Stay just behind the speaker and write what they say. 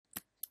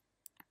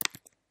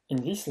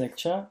In this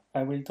lecture,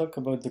 I will talk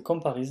about the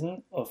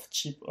comparison of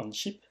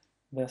chip-on-chip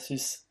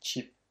versus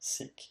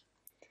ChIP-Seq.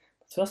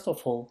 But first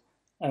of all,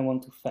 I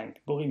want to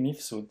thank Bori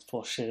Mifsud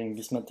for sharing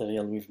this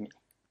material with me.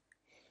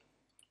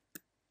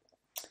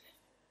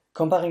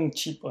 Comparing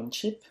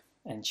chip-on-chip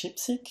and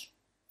ChIP-Seq.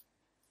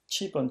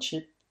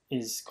 Chip-on-chip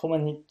is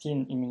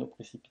chromatin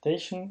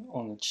immunoprecipitation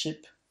on a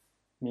chip,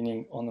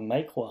 meaning on a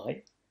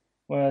microarray,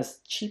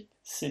 whereas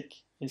ChIP-Seq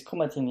is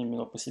chromatin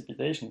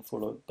immunoprecipitation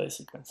followed by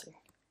sequencing.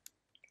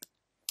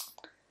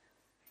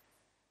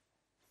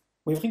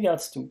 With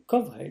regards to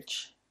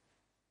coverage,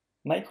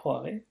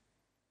 microarray,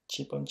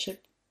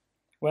 chip-on-chip,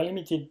 were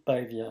limited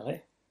by the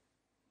array,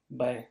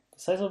 by the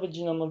size of the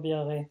genome of the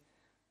array,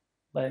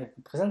 by the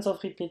presence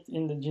of repeat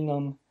in the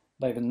genome,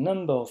 by the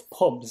number of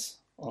probes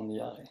on the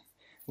array,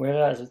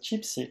 whereas a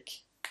ChIP-Seq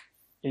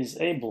is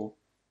able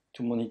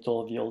to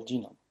monitor the whole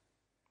genome.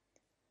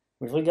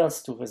 With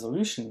regards to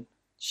resolution,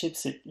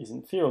 ChIP-Seq is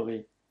in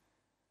theory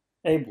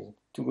able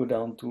to go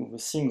down to the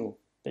single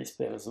base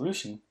pair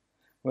resolution,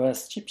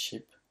 whereas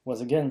ChIP-chip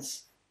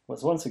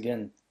was once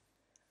again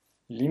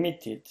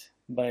limited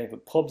by the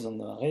probes on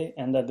the array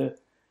and had a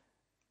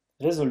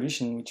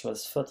resolution which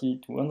was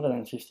 30 to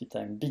 150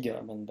 times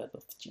bigger than that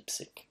of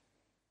ChIP-Seq.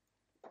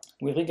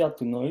 With regard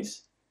to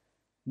noise,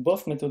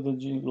 both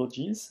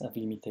methodologies have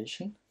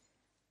limitation.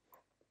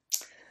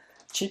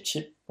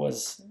 ChIP-chip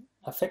was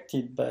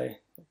affected by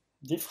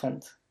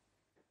different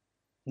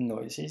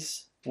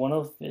noises, one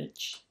of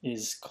which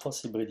is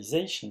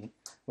cross-hybridization,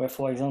 where,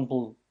 for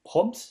example,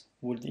 probes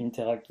would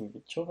interact with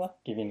each other,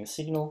 giving a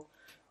signal,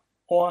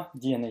 or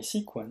DNA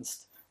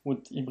sequenced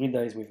would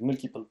hybridize with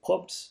multiple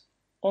probes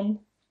on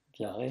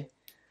the array,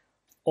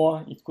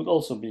 or it could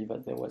also be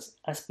that there was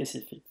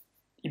aspecific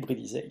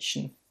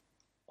hybridization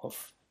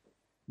of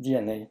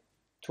DNA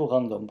to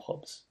random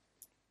probes.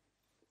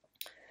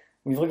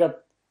 With regard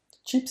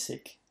to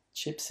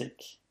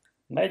ChIP-Seq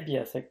might be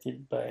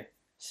affected by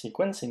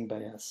sequencing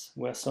bias,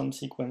 where some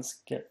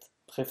sequences get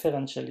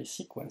preferentially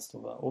sequenced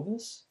over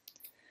others,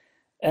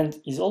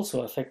 and is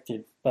also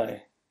affected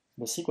by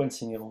the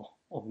sequencing error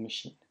of the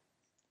machine.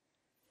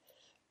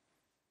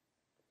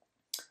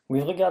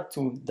 With regard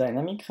to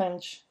dynamic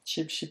range,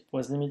 ChIP-chip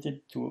was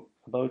limited to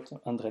about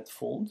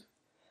 100-fold,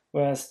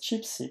 whereas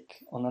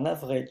ChIP-Seq on an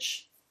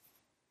average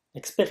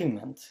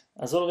experiment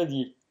has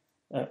already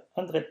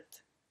 100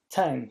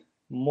 times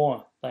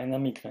more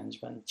dynamic range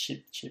than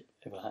ChIP-chip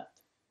ever had.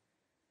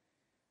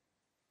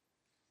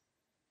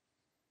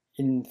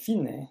 In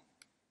fine,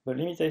 the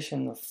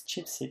limitation of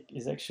ChIP-Seq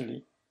is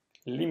actually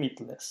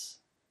limitless,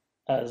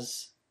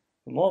 as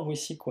the more we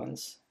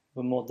sequence,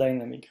 the more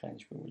dynamic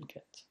range we will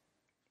get.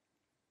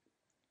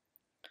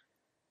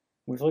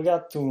 With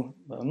regard to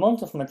the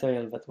amount of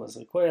material that was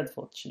required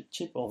for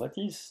ChIP-chip, or that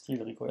is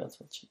still required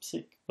for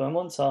ChIP-Seq, the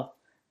amounts are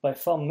by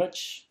far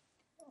much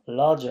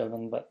larger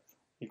than that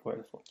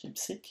required for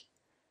ChIP-Seq,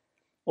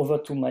 over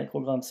 2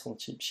 micrograms for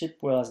ChIP-chip,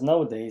 whereas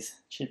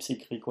nowadays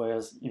ChIP-Seq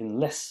requires even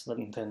less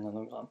than 10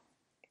 nanograms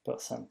per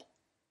sample.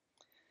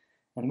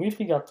 And with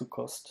regard to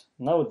cost,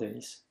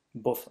 nowadays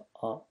both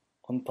are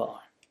on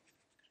par.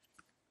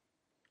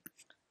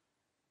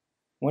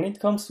 When it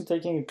comes to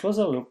taking a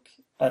closer look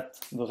at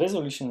the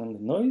resolution and the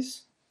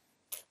noise,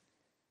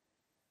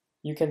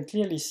 you can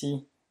clearly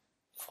see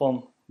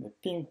from the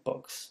pink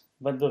box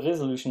that the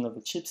resolution of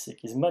a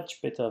ChIP-Seq is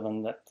much better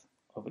than that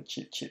of a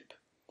ChIP-chip.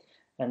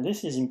 And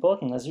this is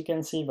important, as you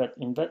can see that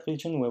in that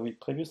region where we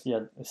previously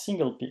had a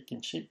single peak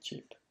in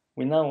ChIP-chip,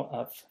 we now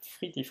have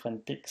 3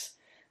 different peaks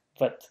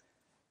that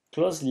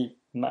closely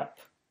map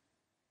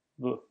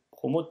the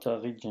promoter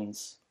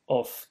regions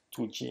of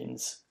 2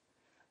 genes,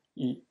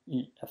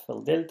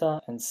 EFL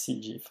delta and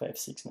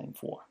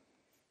CG5694.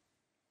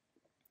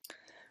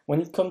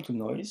 When it comes to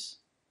noise,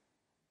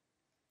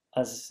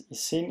 as is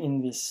seen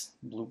in this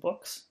blue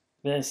box,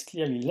 there is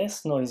clearly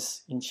less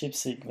noise in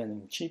ChIP-Seq than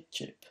in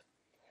ChIP-chip.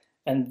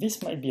 And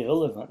this might be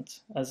relevant,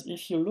 as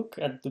if you look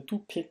at the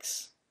 2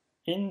 peaks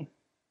in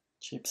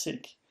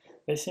ChIP-Seq,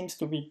 they seem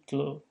to be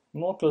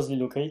more closely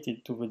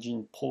located to the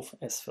gene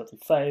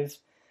PROF-S35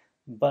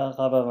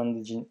 rather than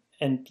the gene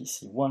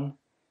NPC1,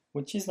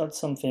 which is not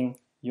something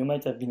you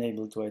might have been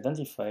able to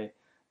identify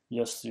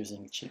just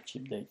using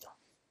ChIP-chip data.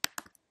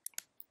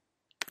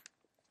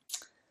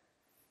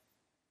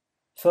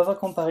 Further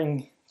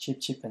comparing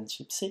ChIP-chip and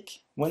ChIP-Seq,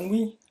 when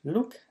we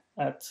look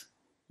at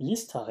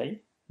yeast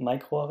array,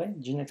 microarray,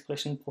 gene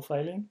expression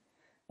profiling,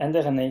 and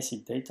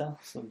RNA-seq data,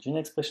 so gene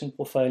expression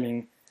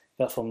profiling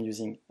performed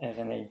using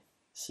RNA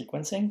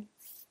sequencing,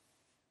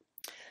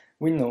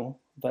 we know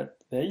that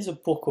there is a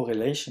poor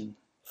correlation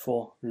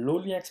for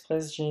lowly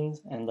expressed genes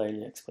and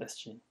highly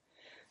expressed genes.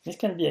 This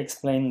can be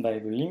explained by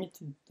the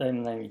limited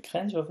dynamic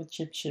range of a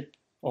ChIP-chip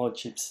or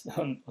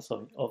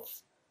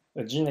of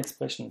a gene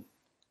expression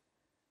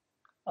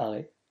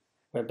array,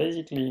 where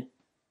basically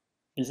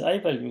these high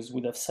values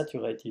would have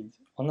saturated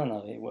on an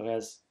array,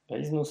 whereas there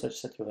is no such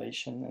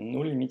saturation and no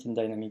limit in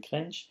dynamic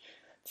range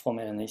from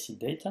RNA-seq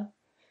data.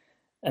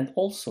 And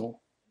also,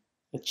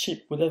 the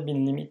chip would have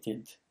been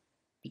limited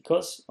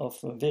because of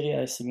a very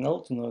high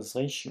signal-to-noise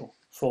ratio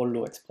for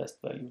low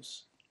expressed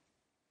values.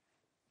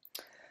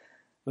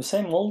 The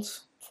same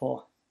holds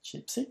for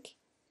ChIP-Seq,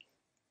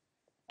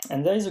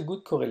 and there is a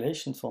good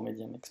correlation for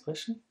medium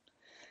expression.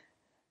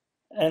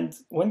 And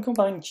when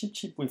comparing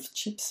ChIP-chip with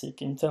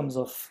ChIP-Seq in terms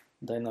of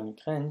dynamic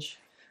range,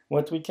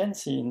 what we can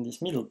see in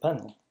this middle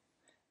panel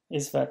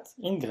is that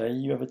in gray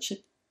you have a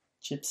chip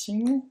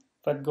signal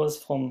that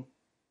goes from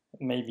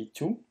maybe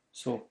 2,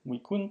 so we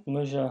couldn't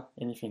measure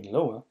anything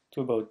lower,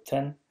 to about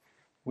 10.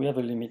 We have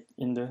a limit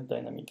in the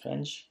dynamic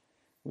range,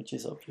 which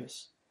is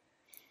obvious.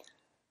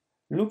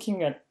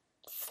 Looking at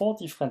 4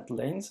 different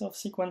lanes of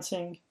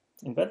sequencing,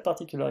 in that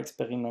particular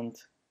experiment,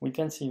 we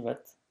can see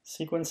that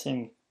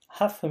sequencing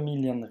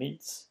 500,000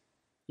 reads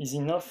is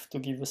enough to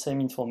give the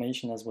same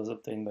information as was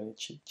obtained by a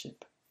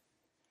ChIP-chip.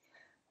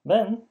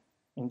 Then,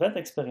 in that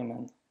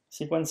experiment,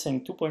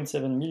 sequencing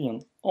 2.7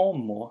 million or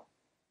more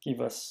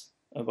give us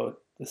about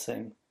the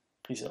same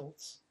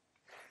results.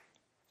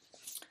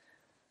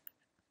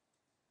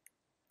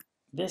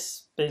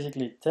 This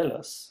basically tells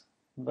us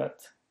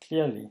that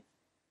clearly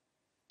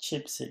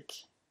ChIP-Seq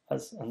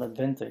has an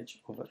advantage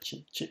over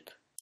ChIP-chip.